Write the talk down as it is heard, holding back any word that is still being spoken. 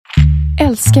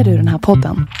Älskar du den här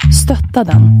podden?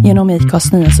 Stötta den genom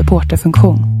IKAs nya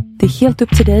supporterfunktion. Det är helt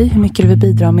upp till dig hur mycket du vill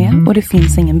bidra med och det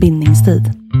finns ingen bindningstid.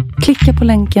 Klicka på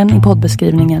länken i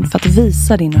poddbeskrivningen för att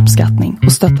visa din uppskattning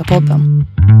och stötta podden.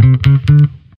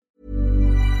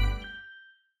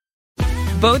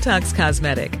 Botox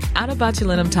Cosmetic, out of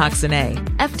botulinum toxin A,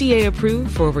 FDA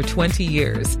approved for over 20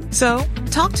 years. So,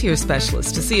 talk to your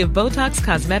specialist to see if Botox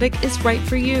Cosmetic is right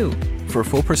for you. For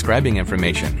full prescribing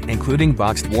information, including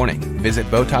boxed warning,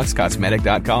 visit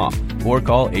BotoxCosmetic.com or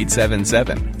call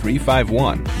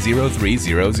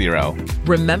 877-351-0300.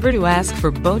 Remember to ask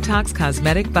for Botox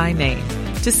Cosmetic by name.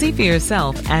 To see for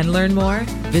yourself and learn more,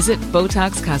 visit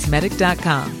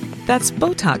BotoxCosmetic.com. That's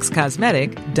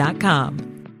BotoxCosmetic.com.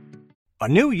 A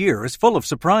new year is full of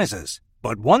surprises,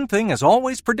 but one thing is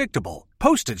always predictable.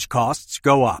 Postage costs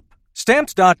go up.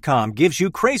 Stamps.com gives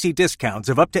you crazy discounts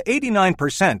of up to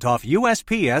 89% off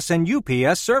USPS and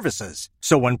UPS services.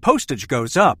 So when postage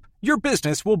goes up, your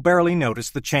business will barely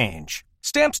notice the change.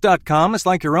 Stamps.com is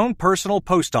like your own personal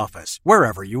post office,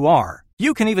 wherever you are.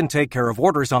 You can even take care of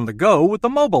orders on the go with the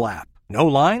mobile app. No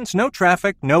lines, no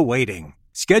traffic, no waiting.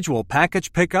 Schedule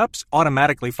package pickups,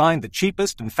 automatically find the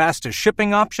cheapest and fastest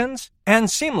shipping options, and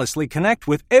seamlessly connect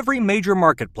with every major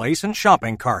marketplace and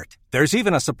shopping cart. There's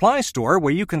even a supply store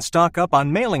where you can stock up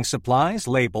on mailing supplies,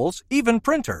 labels, even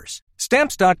printers.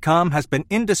 Stamps.com has been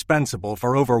indispensable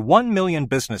for over 1 million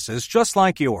businesses just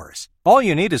like yours. All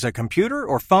you need is a computer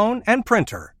or phone and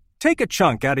printer. Take a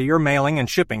chunk out of your mailing and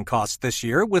shipping costs this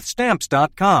year with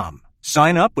Stamps.com.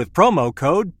 Sign up with promo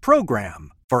code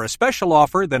PROGRAM for a special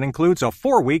offer that includes a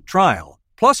 4-week trial,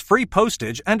 plus free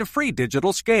postage and a free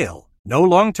digital scale. No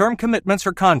long-term commitments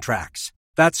or contracts.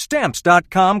 That's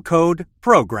Stamps.com code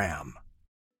PROGRAM.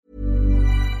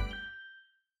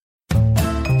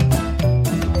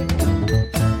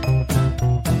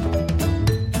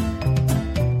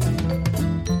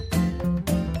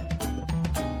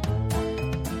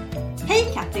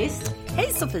 Hej Kattis!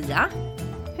 Hej Sofia!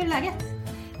 Hur är läget?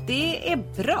 Det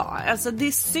är bra. Alltså det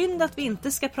är synd att vi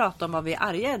inte ska prata om vad vi är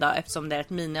arga idag eftersom det är ett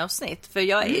miniavsnitt. För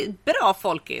jag är bra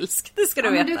folkilsk, det ska du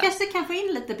veta. Men du kanske kan få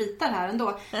in lite bitar här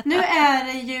ändå. Nu är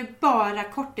det ju bara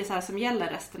kortisar som gäller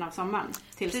resten av sommaren.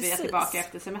 Tills vi är tillbaka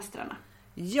efter semestrarna.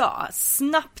 Ja,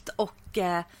 snabbt och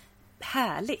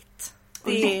härligt.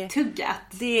 Och lättuggat.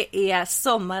 Det är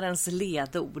sommarens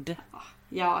ledord.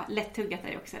 Ja, lättuggat är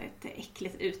ju också ett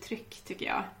äckligt uttryck tycker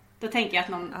jag. Då tänker jag att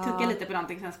någon tuggar lite på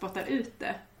någonting och sen spottar ut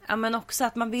det. Ja, men också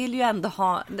att man vill ju ändå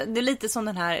ha... Det är lite som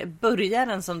den här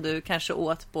burgaren som du kanske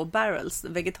åt på Barrels,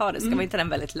 vegetarisk. Var inte den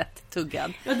väldigt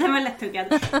lätt-tuggad? Ja, den var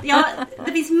lätt-tuggad. Ja,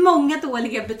 det finns många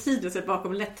dåliga betydelser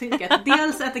bakom lätt-tuggat.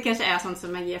 Dels att det kanske är sånt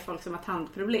som man ger folk som har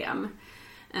tandproblem.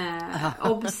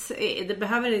 Obs, det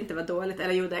behöver inte vara dåligt.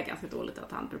 Eller jo, det är ganska dåligt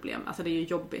att ha tandproblem. Alltså det är ju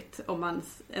jobbigt om man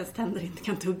ens tänder inte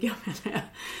kan tugga med det.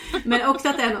 Men också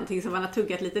att det är någonting som man har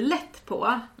tuggat lite lätt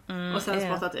på och sen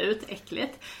spottat ut,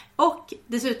 äckligt. Och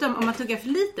dessutom om man tuggar för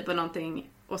lite på någonting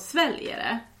och sväljer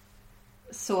det,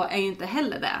 så är ju inte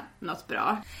heller det något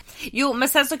bra. Jo, men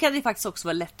sen så kan det faktiskt också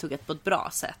vara lättuggat på ett bra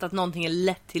sätt. Att någonting är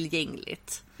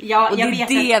lättillgängligt. Ja, och det är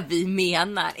det vi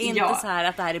menar. Inte så här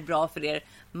att det här är bra för er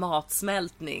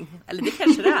matsmältning. Eller det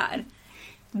kanske det är.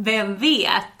 Vem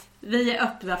vet? Vi är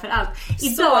öppna för allt.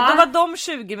 Idag... Så, då var de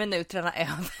 20 minuterna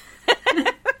över.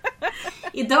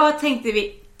 Idag tänkte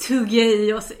vi tugga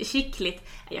i oss skickligt.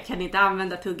 Jag kan inte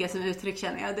använda tugga som uttryck,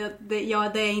 känner jag.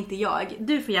 Det är inte jag.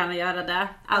 Du får gärna göra det.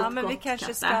 Allt men gott, vi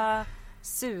kanske ska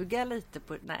suga lite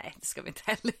på... Nej, det ska vi inte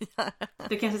heller göra.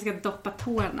 Du kanske ska doppa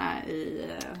tårna i...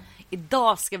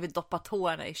 Idag ska vi doppa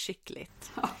tårna i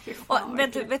skickligt. Och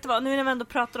vet du vad, nu när vi ändå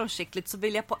pratar om skickligt så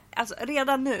vill jag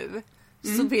redan nu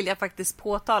så vill jag faktiskt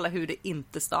påtala hur det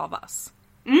inte stavas.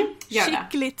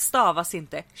 Skickligt stavas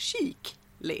inte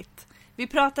chikligt. Vi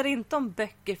pratar inte om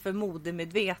böcker för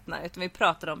modemedvetna, utan vi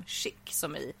pratar om chic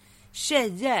som i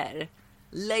tjejer,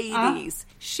 ladies.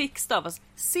 Chic stavas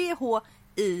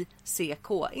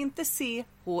C-H-I-C-K, inte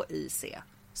C-H-I-C.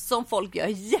 Som folk gör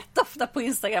jätteofta på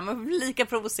Instagram. Jag blir lika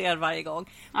provocerad varje gång.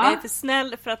 Men jag är för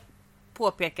snäll för att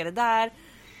påpeka det där.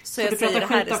 Så jag säger det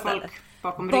här istället.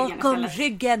 Bakom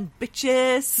ryggen,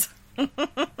 bitches.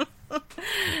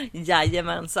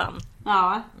 Jajamensan.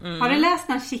 Ja. Har du läst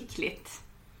något skickligt?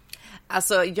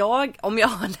 Alltså om jag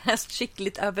har läst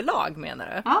skickligt överlag, menar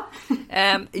du? Ja.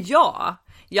 Ja.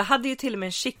 Jag hade ju till och med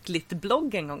en skickligt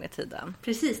blogg en gång i tiden.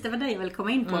 Precis, det var det jag ville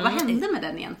komma in på. Vad hände med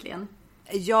den egentligen?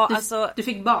 Ja, du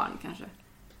fick barn kanske?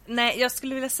 Nej, jag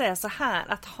skulle vilja säga så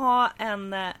här. Att ha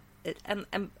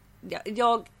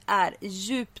jag är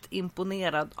djupt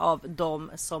imponerad av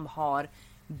de som har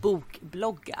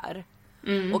bokbloggar.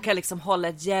 Och kan liksom hålla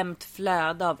ett jämnt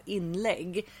flöde av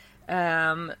inlägg.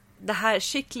 Det här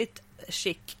Skickligt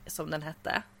Chic som den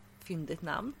hette. Fyndigt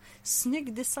namn.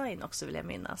 Snygg design också vill jag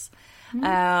minnas.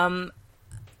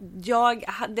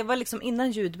 Det var liksom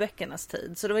innan ljudböckernas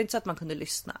tid. Så det var inte så att man kunde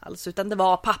lyssna alls. Utan det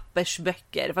var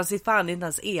pappersböcker. Det fanns fan inte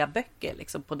ens e-böcker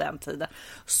liksom på den tiden.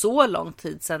 Så lång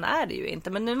tid sedan är det ju inte.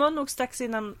 Men nu var nog strax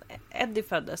innan Eddie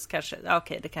föddes kanske. Ja,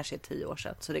 okej, det kanske är 10 år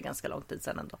sedan. Så det är ganska lång tid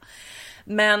sedan ändå.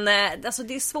 Men alltså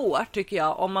det är svårt tycker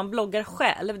jag. Om man bloggar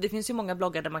själv. Det finns ju många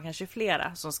bloggar där man kanske är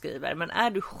flera som skriver. Men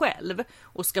är du själv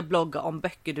och ska blogga om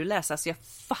böcker du läser. Så jag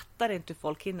fattar inte hur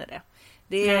folk hinner det.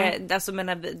 Det är, alltså,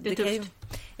 menar, det kan ju,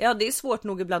 ja, det är svårt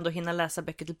nog ibland att hinna läsa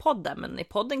böcker till podden. Men i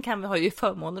podden kan vi ha ju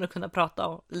förmånen att kunna prata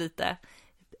om lite.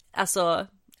 Alltså,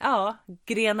 ja,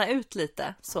 grena ut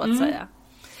lite så att säga.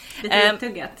 Lite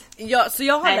tuggat. Ja, så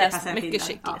jag har läst mycket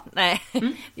skickligt. Ja. Nej,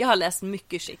 jag har läst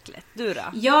mycket skickligt. Du då?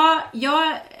 Ja,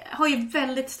 jag har ju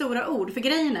väldigt stora ord. För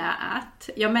grejen är att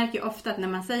jag märker ju ofta att när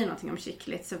man säger någonting om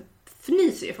skickligt så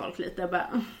fnyser ju folk lite och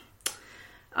bara,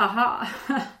 aha.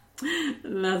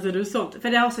 Läser du sånt?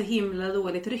 För det har så himla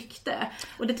dåligt rykte.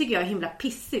 Och det tycker jag är himla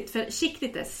pissigt. För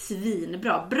skickligt är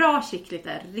svinbra. Bra skickligt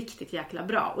är riktigt jäkla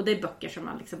bra. Och det är böcker som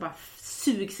man liksom bara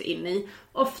sugs in i.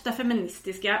 Ofta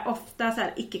feministiska. Ofta så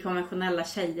här icke-konventionella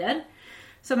tjejer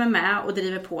som är med och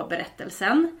driver på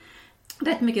berättelsen.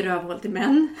 Rätt mycket rövhål till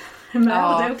män.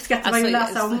 Ja, och det uppskattar man ju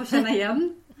läsa om och känna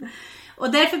igen.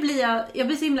 Och därför blir jag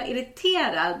blir så himla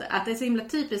irriterad att det är så himla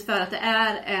typiskt för att det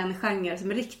är en genre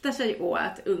som riktar sig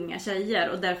åt unga tjejer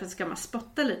och därför ska man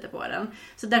spotta lite på den.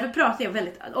 Så därför pratar jag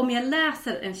väldigt, om jag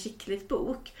läser en skickligt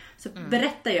bok så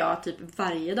berättar jag typ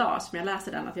varje dag som jag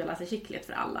läser den att jag läser skickligt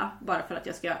för alla. Bara för att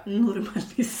jag ska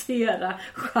normalisera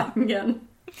genren.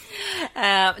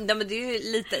 Nej, men det är ju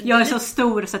lite, jag är så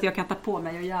stor så att jag kan ta på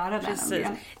mig och göra det. Precis.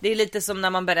 Det är lite som när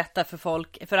man berättar för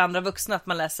folk, för andra vuxna, att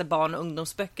man läser barn- och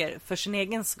ungdomsböcker för sin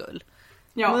egen skull.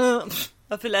 Ja.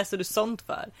 Varför läser du sånt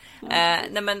för?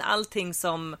 Nej, men allting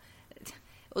som,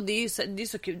 och det är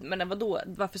så kul, men vadå?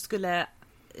 Varför skulle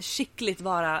skickligt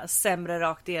vara sämre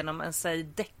rakt igenom än säg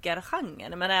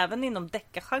deckargenren? Men även inom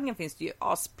deckargenren finns det ju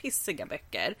aspissiga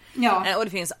böcker. Ja. Och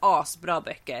det finns asbra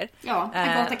böcker. Ja,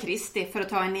 Agatha Christie för att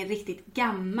ta en riktigt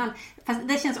gammal. Fast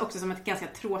det känns också som ett ganska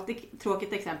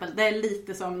tråkigt exempel. Det är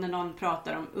lite som när någon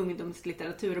pratar om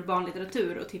ungdomslitteratur och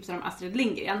barnlitteratur och tipsar om Astrid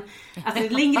Lindgren.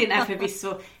 Astrid Lindgren är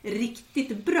förvisso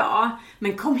riktigt bra,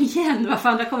 men kom igen, vad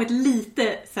fan, det har kommit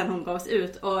lite sen hon gavs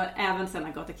ut och även sen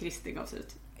Agatha Christie gavs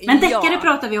ut. Men deckare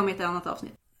pratar vi om i ett annat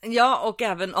avsnitt. Ja, och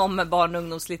även om barn- och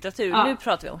ungdomslitteratur. Ja. Nu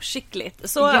pratar vi om skickligt.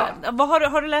 Så vad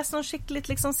har du läst någon skickligt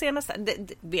liksom senast?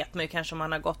 Det vet man ju kanske om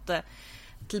man har gått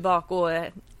tillbaka och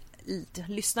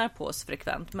lyssnar på oss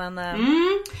frekvent. Men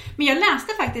jag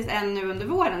läste faktiskt en nu under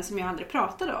våren som jag aldrig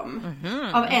pratade om.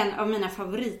 Av en av mina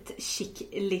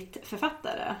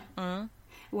favorit-skickligt-författare.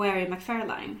 Mary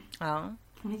McFarlane. Ja.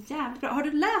 Hon är jävligt bra. Har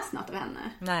du läst något av henne?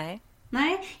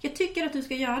 Nej, jag tycker att du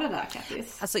ska göra det,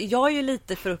 Kattis. Alltså jag är ju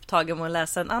lite för upptagen med att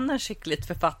läsa en annan skickligt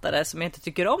författare som jag inte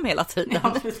tycker om hela tiden.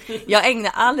 Ja, jag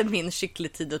ägnar all min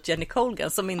skickligt tid åt Jenny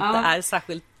Colgan som inte är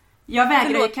särskilt. Jag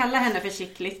vägrar att kalla henne för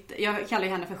skickligt. Jag kallar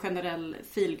henne för generell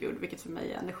feelgood, vilket för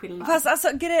mig är en skillnad. Fast alltså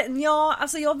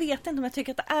jag vet inte om jag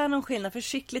tycker att det är någon skillnad, för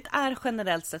skickligt är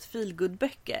generellt sett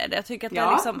feelgood-böcker. Jag tycker att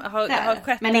det liksom har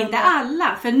skett. Men inte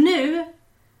alla, för nu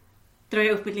drar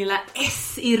jag upp mitt lilla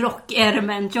S i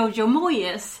rockärmen. Jojo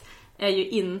Moyes är ju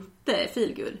inte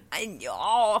feelgood.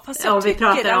 Ja, fast jag vi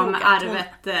pratar om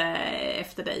arvet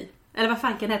efter dig. Eller vad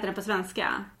fan kan heta den på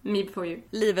svenska? Me Before You.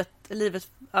 Livet,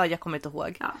 jag kommer inte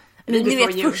ihåg. Ja. Ni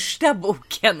vet you. Första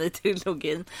boken i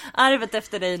trilogin. Arvet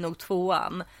efter dig är nog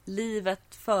 2:an.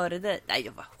 Livet före dig. Nej,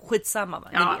 jag var skitsamma.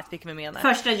 Ni vet vilken jag menar.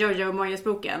 Första Jojo Moyes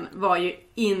boken var ju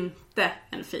inte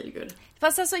en feelgood.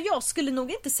 Fast alltså jag skulle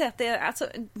nog inte säga att det är, alltså,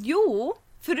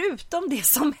 förutom det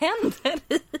som händer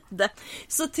i det,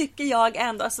 så tycker jag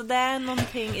ändå, alltså det är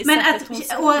någonting i sättet hon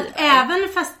skriver. Och även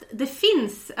fast det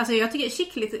finns, alltså jag tycker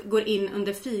skickligt går in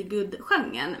under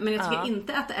feelgood-genren, men jag tycker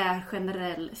inte att det är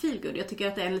generell feelgood. Jag tycker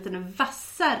att det är en liten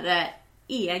vassare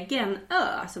egen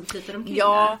som flyter omkring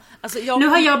där. Alltså nu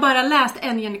har jag bara läst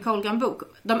en Jenny Colgan-bok.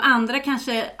 De andra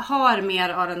kanske har mer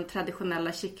av den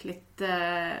traditionella skickligt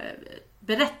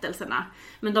berättelserna.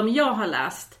 Men de jag har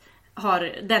läst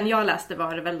den jag läste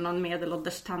var det väl någon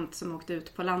medelålders tant som åkte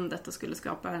ut på landet och skulle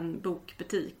skapa en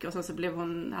bokbutik. Och sen så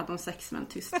hade hon sex med en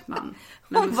tyst man.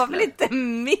 Hon var väl inte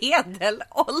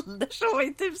medelålders, hon var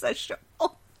ju typ så här 28.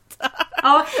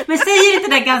 Ja, men säger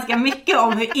inte det ganska mycket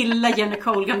om hur illa Jenny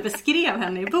Colgan beskrev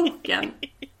henne i boken?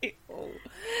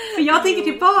 För jag tänker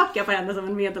tillbaka på henne som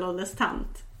en medelålders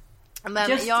tant.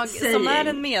 Men jag som är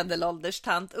en medelålders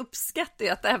tant uppskattar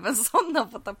ju att även sådana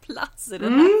får ta plats i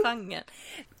den här genren.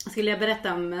 Skulle jag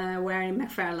berätta om Wary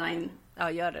McFarlane?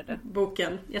 Ja, gör det.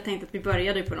 Boken. Jag tänkte att vi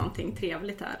började på någonting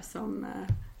trevligt här som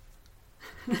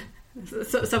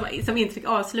inte fick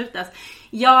avslutas.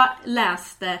 Jag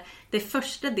läste det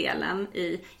första delen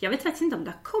i... Jag vet faktiskt inte om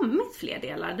det har kommit fler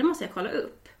delar. Det måste jag kolla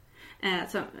upp.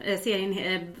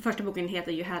 Första boken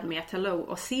heter You Had Me at Hello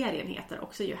och serien heter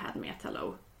också You Had Me at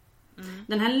Hello.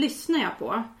 Den här lyssnar jag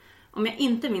på. Om jag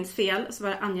inte minns fel så var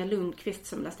det Anja Lundqvist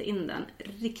som läste in den.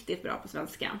 Riktigt bra på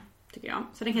svenska, tycker jag.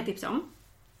 Så den kan jag tipsa om.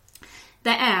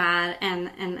 Det är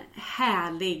en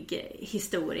härlig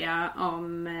historia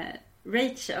om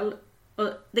Rachel. Och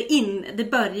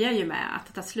det börjar ju med att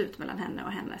det tar slut mellan henne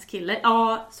och hennes kille.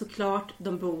 Ja, såklart.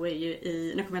 De bor ju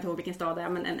i... Nu kommer jag inte ihåg vilken stad det är,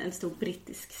 men en stor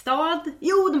brittisk stad.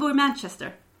 Jo, de bor i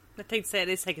Manchester. Jag tänkte säga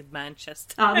det är säkert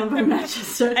Manchester. Ja, de bor i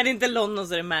Manchester. Är det inte London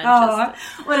så är det Manchester. Ja,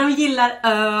 och de gillar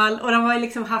öl. Och de har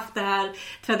liksom haft det här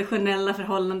traditionella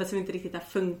förhållandet som inte riktigt har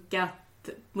funkat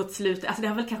mot slutet. Alltså det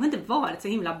har väl kanske inte varit så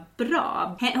himla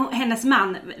bra. Hennes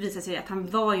man visar sig att han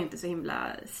var ju inte så himla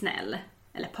snäll.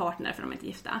 Eller partner, för de är inte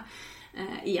gifta.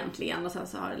 Egentligen. Och sen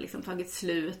så har det liksom tagit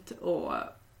slut.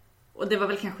 Och det var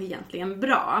väl kanske egentligen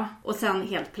bra. Och sen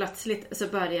helt plötsligt så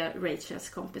börjar Rachels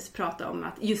kompis prata om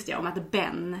att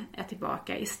Ben är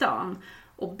tillbaka i stan.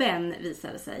 Och Ben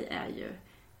visade sig är ju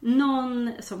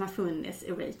någon som har funnits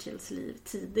i Rachels liv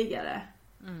tidigare.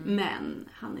 Men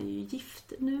han är ju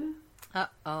gift nu.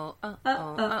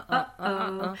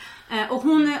 Och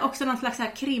hon är också någon slags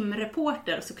här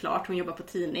krimreporter såklart. Hon jobbar på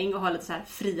tidning och har lite så här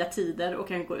fria tider och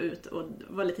kan gå ut och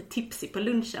vara lite tipsig på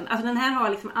lunchen. Alltså den här har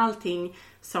liksom allting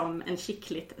som en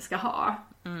chicklit ska ha.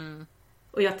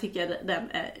 Och jag tycker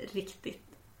den är riktigt...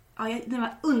 Ja, den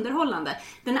var underhållande.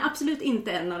 Den är absolut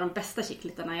inte en av de bästa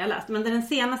chicklitarna jag har läst. Men det är den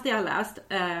senaste jag har läst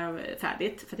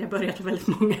färdigt. För att jag har börjat på väldigt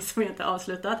många som jag inte har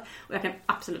avslutat. Och jag kan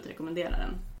absolut rekommendera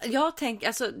den. Jag tänker,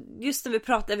 alltså just när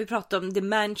vi pratar om det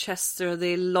Manchester och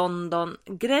det London.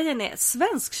 Grejen är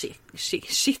svensk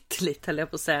chicklit, höll jag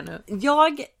på att säga nu.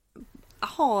 Jag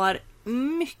har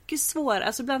mycket svårare,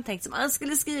 alltså ibland tänkt som man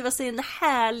skulle skriva sig en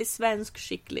härlig svensk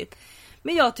chicklit.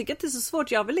 Men jag tycker att det är så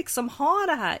svårt. Jag vill liksom ha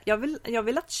det här. Jag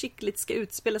vill att chicklit ska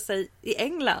utspela sig i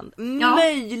England. Ja.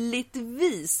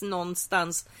 Möjligtvis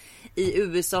någonstans i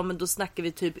USA. Men då snackar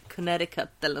vi typ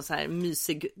Connecticut eller så här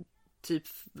mysig, typ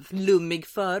lummig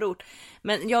förort.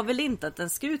 Men jag vill inte att den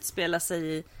ska utspela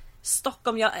sig i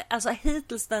Stockholm. Alltså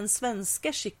hittills den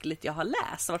svenska chicklit jag har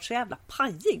läst har varit så jävla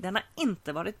pajig. Den har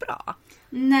inte varit bra.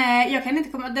 Nej, jag kan inte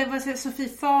komma. Det var Sofie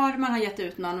Farman har gett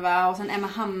ut någon, va? Och sen Emma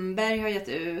Hamberg har gett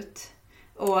ut.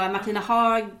 Och Martina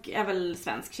Haag är väl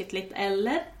svensk chicklit,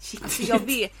 eller?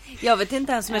 Jag vet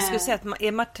inte ens om jag skulle säga att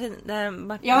är Martin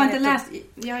jag har inte läst,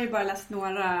 jag har ju bara läst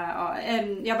några.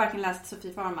 Jag har varken läst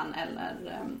Sofie Farman eller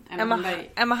Emma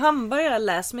Hamberg. Emma Hamberg har jag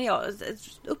läst, men jag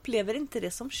upplever inte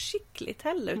det som chicklit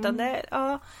heller. Utan det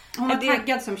är, hon är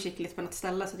taggad som chicklit på något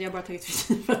ställe, så jag har bara tagit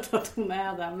för givet att hon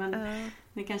är där. Men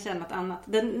det kanske är något annat.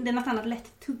 Det är något annat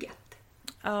lätt-tuggat.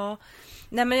 Ja,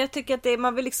 nej men jag tycker att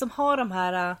man vill liksom ha de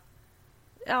här...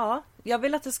 Ja, jag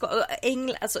vill att det ska...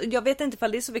 alltså, jag vet inte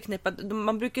ifall det är så förknippat.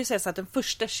 Man brukar ju säga så att den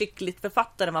första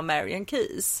chicklit-författaren var Marian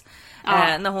Keyes.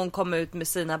 När hon kom ut med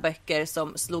sina böcker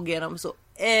som slog igenom så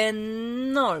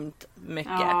enormt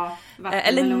mycket.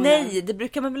 Eller nej, det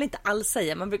brukar man väl inte alls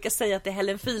säga. Man brukar säga att det är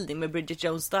Helen Fielding med Bridget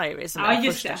Jones' Diary som är den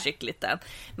första chickliten.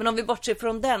 Men om vi bortser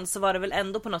från den så var det väl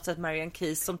ändå på något sätt Marian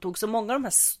Keyes som tog så många av de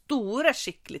här stora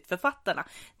chicklit-författarna.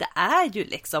 Det är ju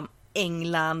liksom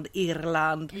England,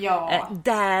 Irland,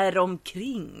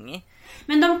 däromkring.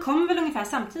 Men de kom väl ungefär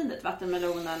samtidigt,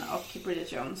 Vattenmelonen och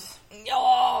Bridget Jones?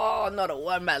 Ja, några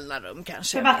år mellanrum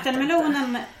kanske. För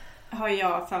Vattenmelonen har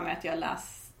jag för mig att jag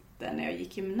läste när jag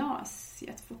gick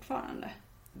gymnasiet fortfarande.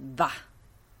 Va?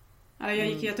 Ja,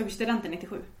 jag tog studenten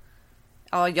 97.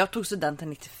 Ja, jag tog studenten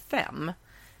 95.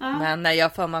 Men när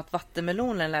jag för mig att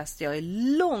Vattenmelonen läste jag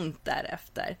långt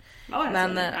därefter.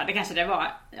 Men det kanske det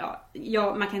var.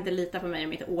 Man kan inte lita på mig och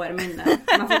mitt årminne.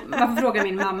 Man får fråga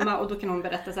min mamma och då kan hon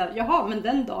berätta så här: jaha, men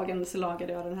den dagen så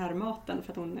lagade jag den här maten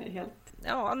för att hon är helt...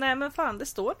 Ja, nej men fan, det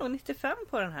står nog 95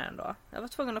 på den här ändå. Jag var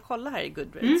tvungen att kolla här i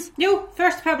Goodreads. Jo,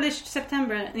 first published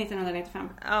September 1995.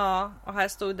 Ja, och här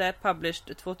stod det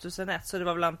published 2001, så det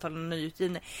var väl antagligen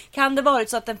nyutgivning. Kan det varit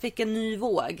så att den fick en ny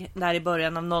våg där i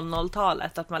början av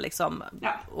 00-talet, att man liksom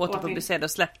återpublicerade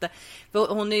och släppte?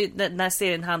 För den här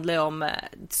serien handlar ju om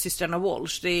systrarna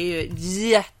Walsh. Det är ju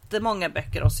jättemånga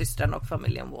böcker om systrarna och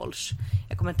familjen Walsh.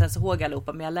 Jag kommer inte ens ihåg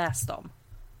allihopa, men jag läste dem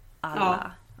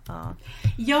alla.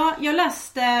 Ja, jag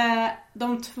läste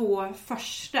de 2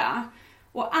 första.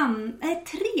 Och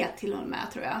 3 till och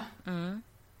med tror jag.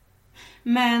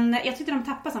 Men jag tyckte de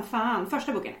tappade som fan.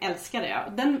 Första boken älskade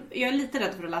jag. Jag är lite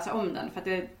rädd för att läsa om den. För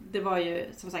att det var ju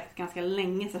som sagt ganska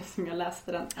länge sedan som jag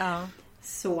läste den. Ja.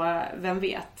 Så vem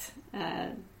vet.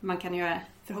 Man kan ju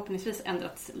förhoppningsvis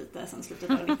ändrats lite sedan slutet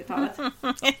av 90-talet.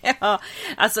 Ja,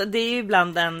 alltså det är ju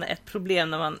ibland ett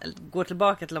problem när man går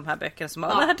tillbaka till de här böckerna som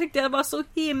bara, det här tyckte jag var så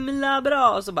himla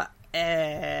bra. Och så bara,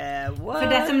 what? För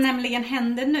det som nämligen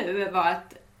hände nu var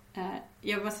att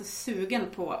jag var så sugen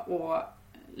på att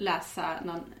läsa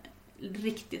någon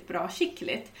riktigt bra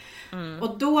chicklit.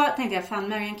 Och då tänkte jag, fan,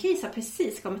 Marian Keyes har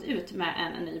precis kommit ut med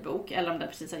en ny bok. Eller om den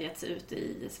precis har getts ut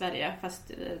i Sverige.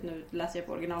 Fast nu läser jag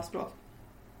på originalspråk.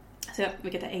 Så,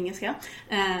 vilket är engelska.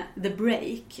 The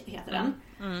Break heter den.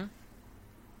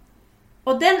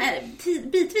 Och den är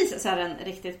bitvis så är den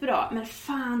riktigt bra. Men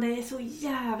fan, det är så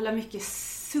jävla mycket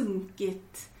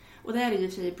sunkigt. Och det är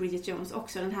ju för Bridget Jones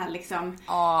också. Den här liksom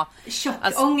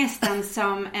tjockångesten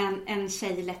som en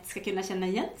tjej lätt ska kunna känna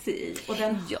igen sig i. Och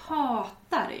den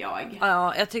hatar jag.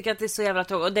 Ja, jag tycker att det är så jävla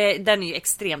tråkigt. Och den är ju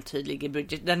extremt tydlig i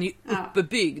Bridget. Den är ju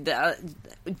uppbyggd.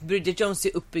 Bridget Jones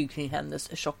är uppbyggd kring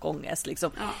hennes tjockångest.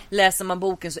 Liksom. Läser man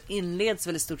boken så inleds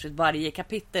väl i stort sett varje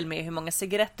kapitel med hur många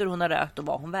cigaretter hon har rökt och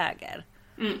vad hon väger.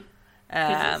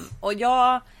 Och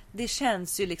det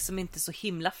känns ju liksom inte så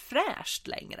himla fräscht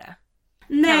längre.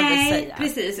 Nej,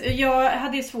 precis. Jag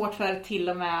hade ju svårt för till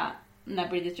och med när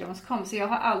Bridget Jones kom. Så jag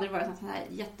har aldrig varit en sån här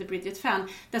jätte-Bridget-fan.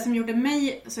 Det som gjorde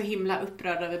mig så himla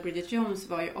upprörd över Bridget Jones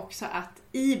var ju också att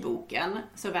i boken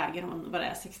så väger hon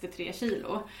 63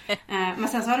 kilo. Men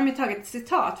sen så har de ju tagit ett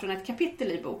citat från ett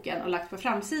kapitel i boken och lagt på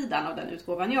framsidan av den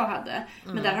utgåvan jag hade.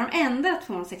 Men där har de ändrat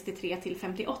från 63 till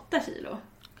 58 kilo.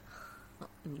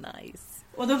 Nice.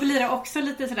 Och då blir det också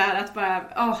lite sådär att bara,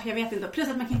 jag vet inte. Plus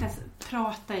att man kan inte ens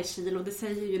prata i kilo. Det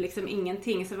säger ju liksom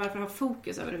ingenting. Så varför ha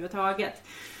fokus överhuvudtaget?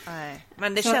 Nej,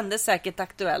 men det kändes säkert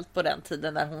aktuellt på den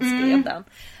tiden när hon skrev den.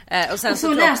 Och sen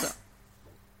så läst.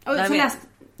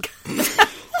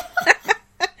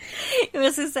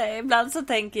 Jag ska säga, ibland så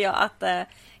tänker jag att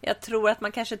jag tror att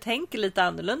man kanske tänker lite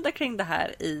annorlunda kring det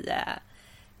här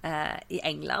i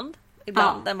England.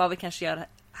 Ibland än vad vi kanske gör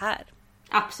här.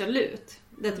 Absolut.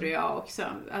 Det tror jag också.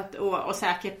 Och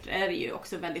säkert är det ju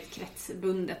också väldigt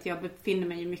kretsbundet. Jag befinner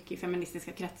mig ju mycket i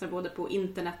feministiska kretsar både på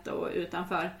internet och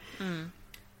utanför.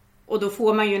 Och då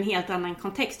får man ju en helt annan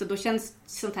kontext. Och då känns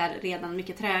sånt här redan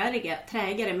mycket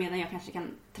trägare. Medan jag kanske kan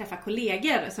träffa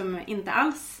kollegor som inte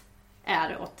alls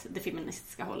är åt det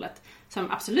feministiska hållet.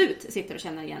 Som absolut sitter och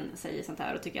känner igen sig i sånt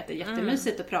här. Och tycker att det är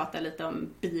jättemysigt att prata lite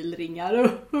om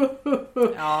bilringar.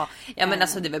 Ja, men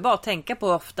alltså det är väl bara att tänka på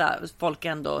ofta folk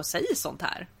ändå säger sånt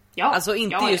här. Ja, alltså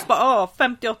inte just bara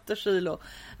 58 kilo.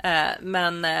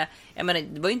 Men jag menar,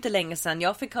 det var ju inte länge sedan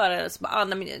jag fick höra så bara,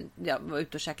 jag var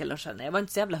ute och käkade lunch. Jag var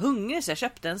inte så jävla hungrig så jag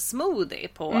köpte en smoothie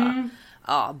på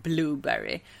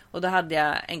Blueberry. Och då hade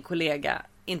jag en kollega,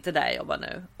 inte där jag jobbar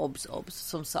nu, obs,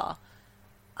 som sa,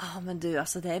 men du,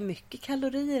 alltså det är mycket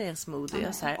kalorier i en smoothie.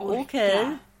 Jag så här,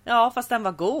 okej. Ja, fast den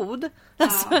var god.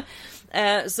 Alltså,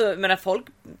 så men folk,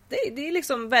 det är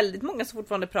liksom väldigt många som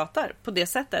fortfarande pratar på det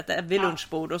sättet vid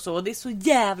lunchbord och så. Och det är så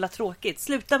jävla tråkigt.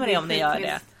 Sluta med det om ni gör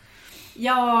det.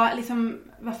 Ja, liksom,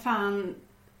 vad fan.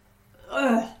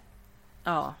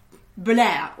 Ja.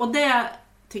 Blä. Och det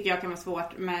tycker jag kan vara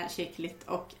svårt med chicklit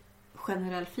och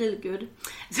generell feelgood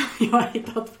som jag har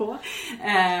hittat på.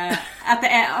 Att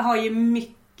det har ju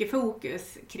mycket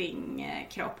fokus kring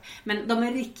kropp. Men de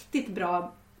är riktigt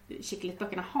bra.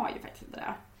 Chicklit-böckerna har ju faktiskt inte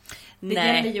det. Det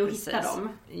gäller ju att hitta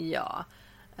dem. Ja.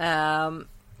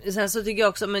 Sen så tycker jag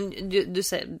också, men du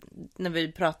säger, när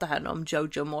vi pratar här om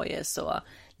Jojo Moyes och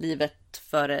Livet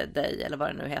före dig eller vad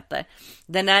det nu heter.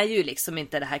 Den är ju liksom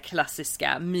inte det här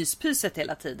klassiska myspyset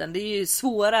hela tiden. Det är ju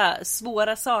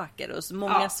svåra saker och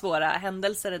många svåra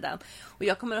händelser i den. Och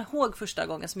jag kommer ihåg första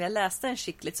gången som jag läste en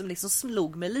chicklit som liksom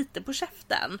slog mig lite på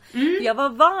käften. Jag var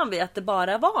van vid att det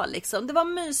bara var liksom, det var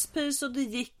myspys och det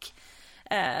gick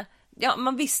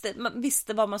man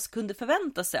visste vad man kunde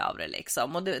förvänta sig av det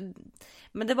liksom.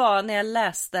 Men det var när jag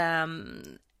läste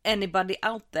Anybody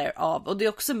Out There och det är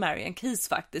också Marian Keyes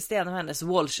faktiskt. Det är en av hennes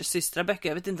Walsh-systraböcker.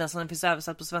 Jag vet inte ens om den finns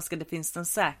översatt på svenska. Det finns den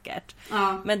säkert.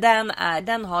 Men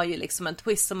den har ju liksom en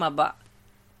twist som man bara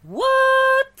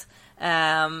what?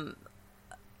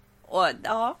 Och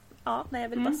nej, jag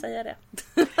vill bara säga det.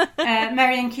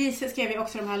 Marian Keyes skrev ju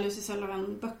också de här Lucy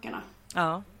Sullivan-böckerna.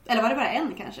 Ja. Eller var det bara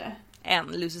en kanske?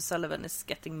 Lucy Sullivan is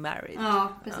getting married.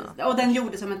 Ja, precis. Ja. Och den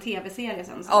gjorde som en tv-serie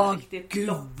sen. Riktigt gud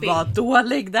loppig. Vad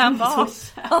dålig den var.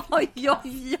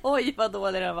 Oj, vad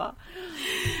dålig den var.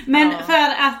 Men för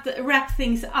att wrap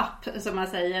things up, som man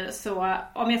säger, så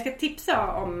om jag ska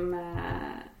tipsa om...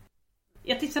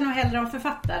 Jag tipsar nog hellre om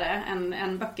författare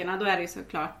än böckerna. Då är det ju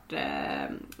såklart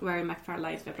Mary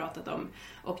McFarlane vi har pratat om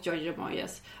och Jojo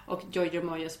Moyes. Och Jojo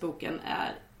Moyes boken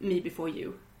är Me Before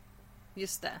You.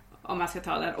 Just det. Om man ska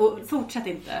ta den. Och fortsätt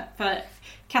inte. För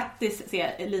Kattis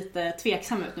ser lite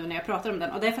tveksam ut nu när jag pratar om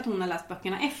den. Och det är för att hon har läst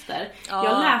böckerna efter. Ja.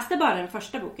 Jag läste bara den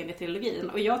första boken i trilogin.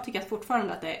 Och jag tycker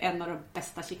fortfarande att det är en av de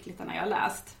bästa chicklitarna jag har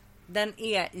läst. Den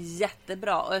är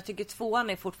jättebra och jag tycker 2:an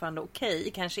är fortfarande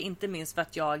okej. Kanske inte minst för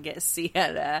att jag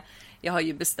ser... Jag har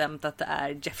ju bestämt att det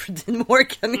är Jeffrey Dean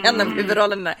Morgan i en av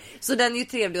huvudrollerna. Så den är ju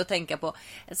trevlig att tänka på.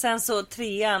 Sen så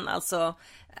 3:an, alltså...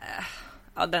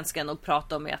 Ja, den ska jag nog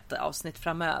prata om i ett avsnitt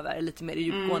framöver. Lite mer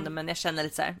djupgående, men jag känner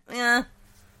lite så här...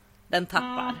 Den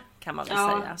tappar, kan man väl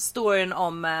säga. Storyn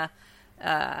om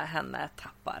henne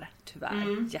tappar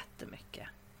tyvärr jättemycket.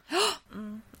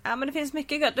 Ja, men det finns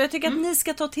mycket gott. Och jag tycker att ni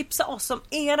ska ta och tipsa oss om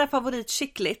era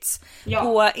favoritchicklits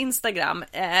på Instagram.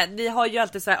 Vi har ju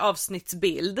alltid så här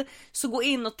avsnittsbild. Så gå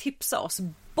in och tipsa oss.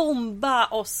 Bomba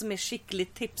oss med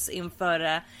chicklit-tips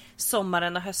inför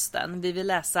sommaren och hösten. Vi vill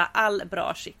läsa all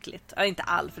bra chicklit. Ja, inte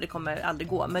all, för det kommer aldrig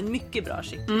gå. Men mycket bra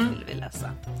chicklit vill vi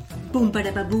läsa.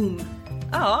 Boom.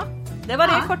 Ja, det var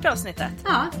det korta avsnittet.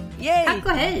 Ja. Yay. Tack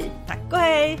och hej. Tack och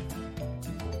hej.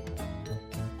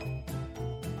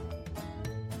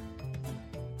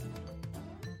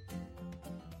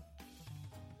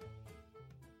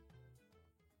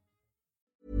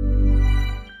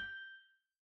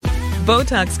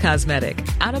 Botox Cosmetic,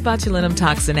 out of botulinum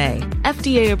toxin A,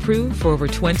 FDA approved for over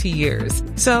 20 years.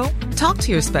 So, talk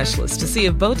to your specialist to see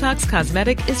if Botox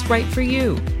Cosmetic is right for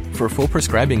you. For full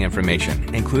prescribing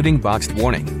information, including boxed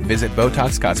warning, visit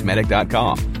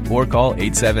BotoxCosmetic.com or call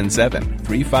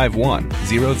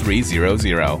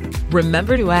 877-351-0300.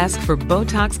 Remember to ask for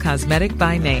Botox Cosmetic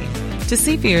by name. To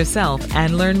see for yourself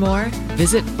and learn more,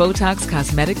 visit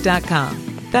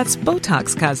BotoxCosmetic.com. That's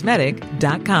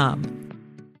BotoxCosmetic.com.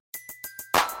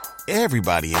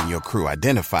 Everybody in your crew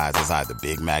identifies as either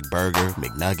Big Mac Burger,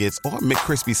 McNuggets, or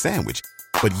McCrispy Sandwich.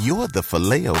 But you're the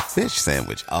Filet-O-Fish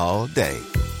Sandwich all day.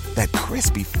 That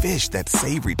crispy fish, that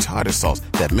savory tartar sauce,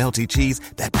 that melty cheese,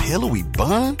 that pillowy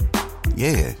bun.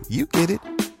 Yeah, you get it.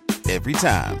 Every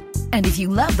time. And if you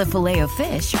love the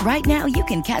Filet-O-Fish, right now you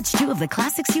can catch 2 of the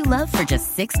classics you love for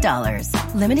just $6.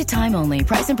 Limited time only.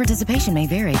 Price and participation may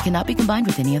vary. Cannot be combined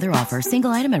with any other offer.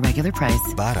 Single item at regular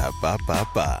price.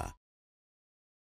 Ba-da-ba-ba-ba.